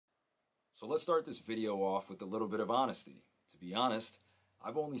So let's start this video off with a little bit of honesty. To be honest,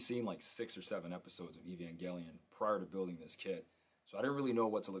 I've only seen like 6 or 7 episodes of Evangelion prior to building this kit, so I didn't really know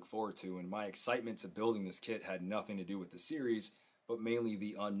what to look forward to, and my excitement to building this kit had nothing to do with the series, but mainly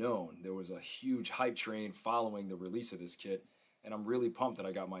the unknown. There was a huge hype train following the release of this kit, and I'm really pumped that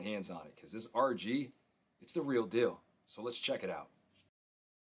I got my hands on it, because this RG, it's the real deal. So let's check it out.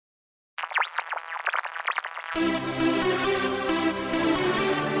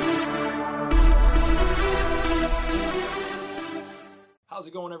 How's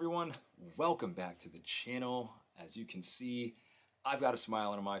it going, everyone? Welcome back to the channel. As you can see, I've got a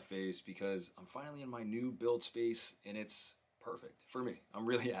smile on my face because I'm finally in my new build space and it's perfect for me. I'm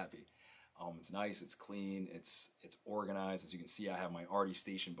really happy. It's nice, it's clean, it's organized. As you can see, I have my arty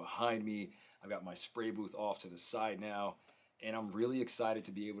station behind me. I've got my spray booth off to the side now, and I'm really excited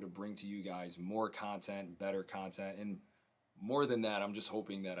to be able to bring to you guys more content, better content, and more than that, I'm just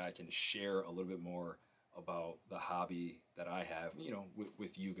hoping that I can share a little bit more about the hobby that I have,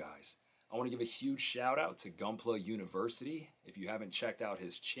 with you guys. I want to give a huge shout out to Gunpla University. If you haven't checked out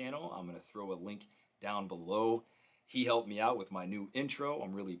his channel, I'm going to throw a link down below. He helped me out with my new intro.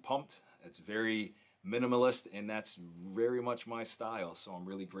 I'm really pumped. It's very minimalist, and that's very much my style, so I'm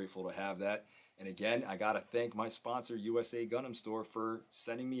really grateful to have that. And again, I got to thank my sponsor, USA GundamStore, for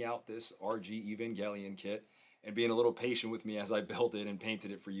sending me out this RG Evangelion kit and being a little patient with me as I built it and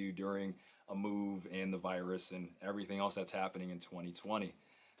painted it for you during a move and the virus and everything else that's happening in 2020.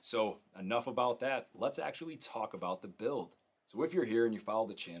 So enough about that. Let's actually talk about the build. So if you're here and you follow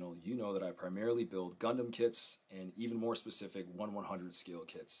the channel, you know that I primarily build Gundam kits, and even more specific 1/100 scale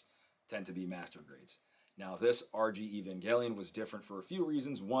kits tend to be master grades. Now this RG Evangelion was different for a few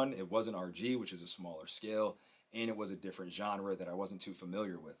reasons. One, it wasn't RG, which is a smaller scale, and it was a different genre that I wasn't too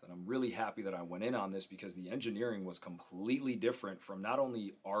familiar with. And I'm really happy that I went in on this because the engineering was completely different from not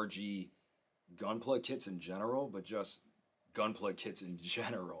only RG Gunpla kits in general, but just Gunpla kits in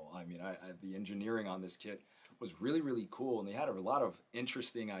general. I mean, the engineering on this kit was really, really cool, and they had a lot of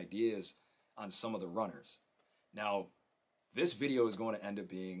interesting ideas on some of the runners. Now, this video is going to end up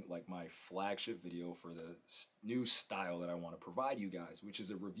being like my flagship video for the new style that I want to provide you guys, which is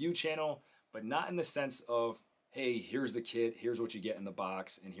a review channel, but not in the sense of, hey, here's the kit, here's what you get in the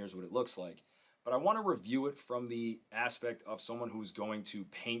box, and here's what it looks like. But I want to review it from the aspect of someone who's going to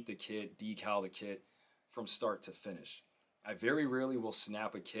paint the kit, decal the kit from start to finish. I very rarely will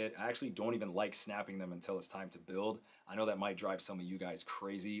snap a kit. I actually don't even like snapping them until it's time to build. I know that might drive some of you guys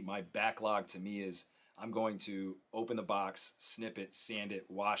crazy. My backlog to me is I'm going to open the box, snip it, sand it,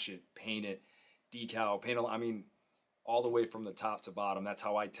 wash it, paint it, decal, paint it. I mean, all the way from the top to bottom. That's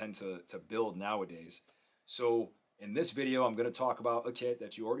how I tend to build nowadays. So in this video, I'm going to talk about a kit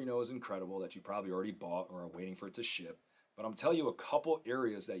that you already know is incredible, that you probably already bought or are waiting for it to ship. But I'm telling you a couple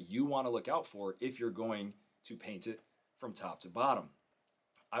areas that you want to look out for if you're going to paint it from top to bottom.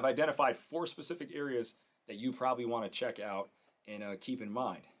 I've identified 4 specific areas that you probably want to check out and keep in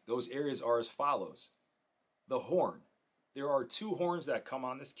mind. Those areas are as follows. The horn. There are 2 horns that come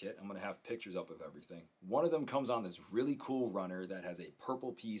on this kit. I'm going to have pictures up of everything. One of them comes on this really cool runner that has a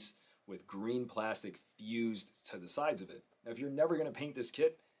purple piece with green plastic fused to the sides of it. Now, if you're never going to paint this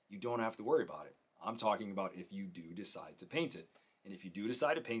kit, you don't have to worry about it. I'm talking about if you do decide to paint it. And if you do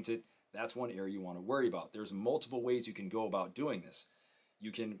decide to paint it, that's one area you want to worry about. There's multiple ways you can go about doing this.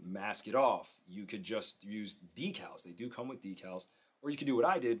 You can mask it off. You could just use decals. They do come with decals. Or you could do what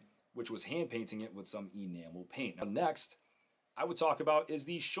I did, which was hand painting it with some enamel paint. Now, next, I would talk about is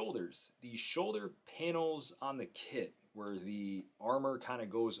the shoulders. The shoulder panels on the kit where the armor kind of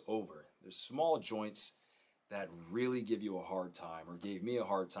goes over. There's small joints that really give you a hard time, or gave me a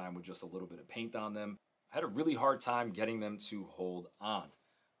hard time with just a little bit of paint on them. I had a really hard time getting them to hold on.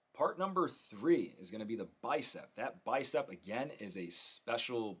 Part number 3 is going to be the bicep. That bicep, again, is a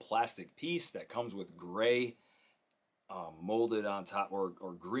special plastic piece that comes with gray molded on top, or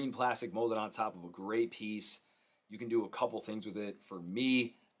green plastic molded on top of a gray piece. You can do a couple things with it. For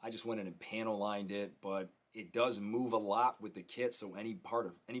me, I just went in and panel lined it, but it does move a lot with the kit, so any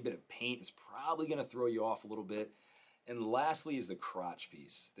bit of paint is probably going to throw you off a little bit. And lastly is the crotch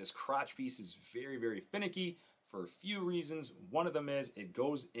piece. This crotch piece is very, very finicky for a few reasons. One of them is it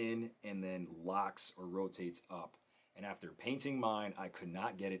goes in and then locks or rotates up. And after painting mine, I could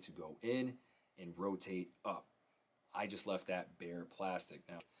not get it to go in and rotate up. I just left that bare plastic.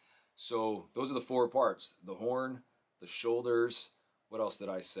 Now, so those are the 4 parts: the horn, the shoulders, what else did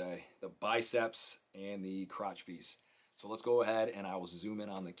I say? The biceps and the crotch piece. So let's go ahead and I will zoom in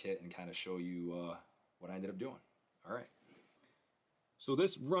on the kit and kind of show you what I ended up doing. All right. So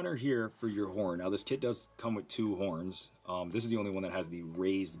this runner here for your horn, now this kit does come with 2 horns. This is the only one that has the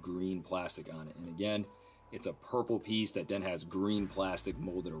raised green plastic on it. And again, it's a purple piece that then has green plastic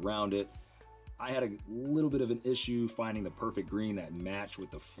molded around it. I had a little bit of an issue finding the perfect green that matched with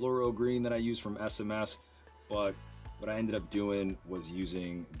the fluoro green that I use from SMS, but what I ended up doing was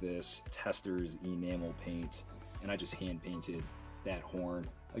using this Tester's enamel paint, and I just hand painted that horn.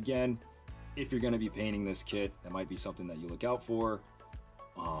 Again, if you're gonna be painting this kit, that might be something that you look out for,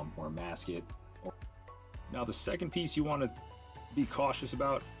 or mask it. Now the second piece you wanna be cautious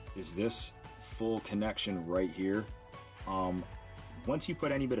about is this full connection right here. Once you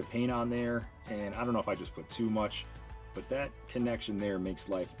put any bit of paint on there, and I don't know if I just put too much, but that connection there makes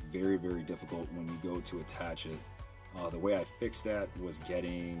life very, very difficult when you go to attach it. The way I fixed that was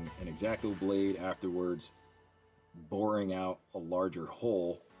getting an X-Acto blade afterwards, boring out a larger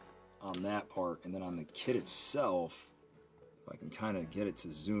hole on that part, and then on the kit itself, if I can kind of get it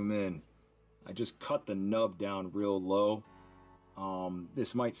to zoom in, I just cut the nub down real low.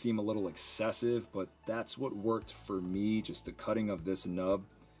 This might seem a little excessive, but that's what worked for me, just the cutting of this nub.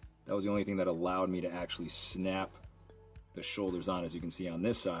 That was the only thing that allowed me to actually snap the shoulders on, as you can see on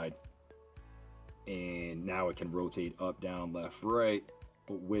this side. And now it can rotate up, down, left, right.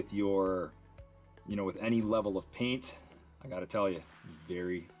 But with your, with any level of paint, I gotta tell you,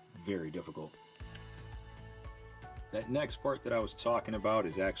 very, very difficult. That next part that I was talking about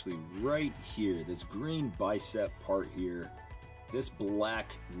is actually right here, this green bicep part here. This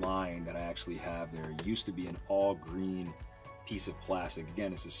black line that I actually have there used to be an all green piece of plastic.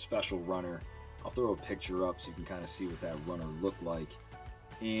 Again, it's a special runner. I'll throw a picture up so you can kind of see what that runner looked like.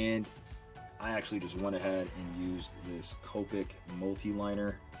 And I actually just went ahead and used this Copic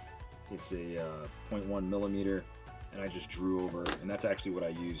multi-liner. It's a 0.1 millimeter, and I just drew over, and that's actually what I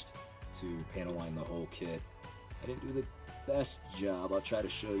used to panel line the whole kit. I didn't do the best job. I'll try to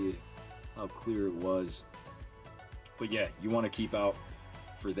show you how clear it was. But yeah, you want to keep out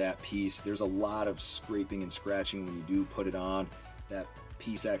for that piece. There's a lot of scraping and scratching when you do put it on. That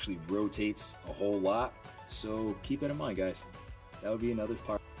piece actually rotates a whole lot, so keep that in mind, guys. That would be another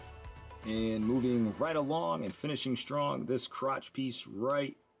part. And moving right along and finishing strong, this crotch piece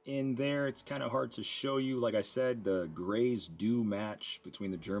right in there, it's kind of hard to show you. Like I said, the grays do match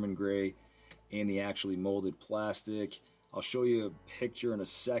between the German gray and the actually molded plastic. I'll show you a picture in a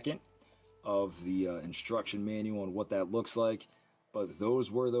second of the instruction manual and what that looks like, but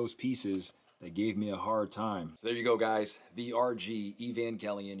those were those pieces that gave me a hard time. So there you go, guys. The RG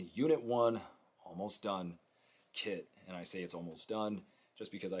Evangelion Unit 1 almost done kit. And I say it's almost done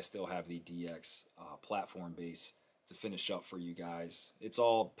just because I still have the DX platform base to finish up for you guys. It's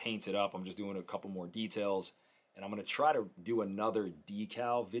all painted up. I'm just doing a couple more details, and I'm gonna try to do another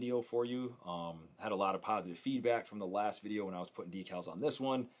decal video for you. Had a lot of positive feedback from the last video when I was putting decals on this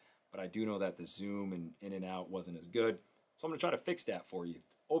one, but I do know that the zoom and in and out wasn't as good. So I'm gonna try to fix that for you.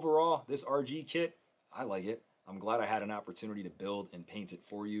 Overall, this RG kit, I like it. I'm glad I had an opportunity to build and paint it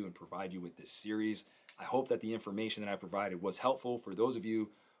for you and provide you with this series. I hope that the information that I provided was helpful for those of you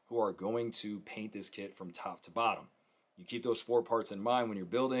who are going to paint this kit from top to bottom. You keep those 4 parts in mind when you're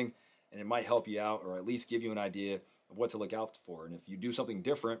building, and it might help you out or at least give you an idea of what to look out for. And if you do something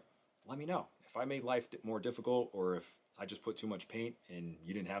different, let me know. If I made life more difficult or if I just put too much paint and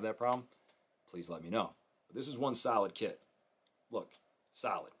you didn't have that problem, please let me know. But this is one solid kit. Look,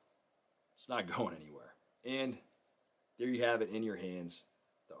 solid. It's not going anywhere. And there you have it in your hands,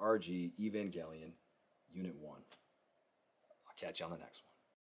 the RG Evangelion Unit 1. I'll catch you on the next one.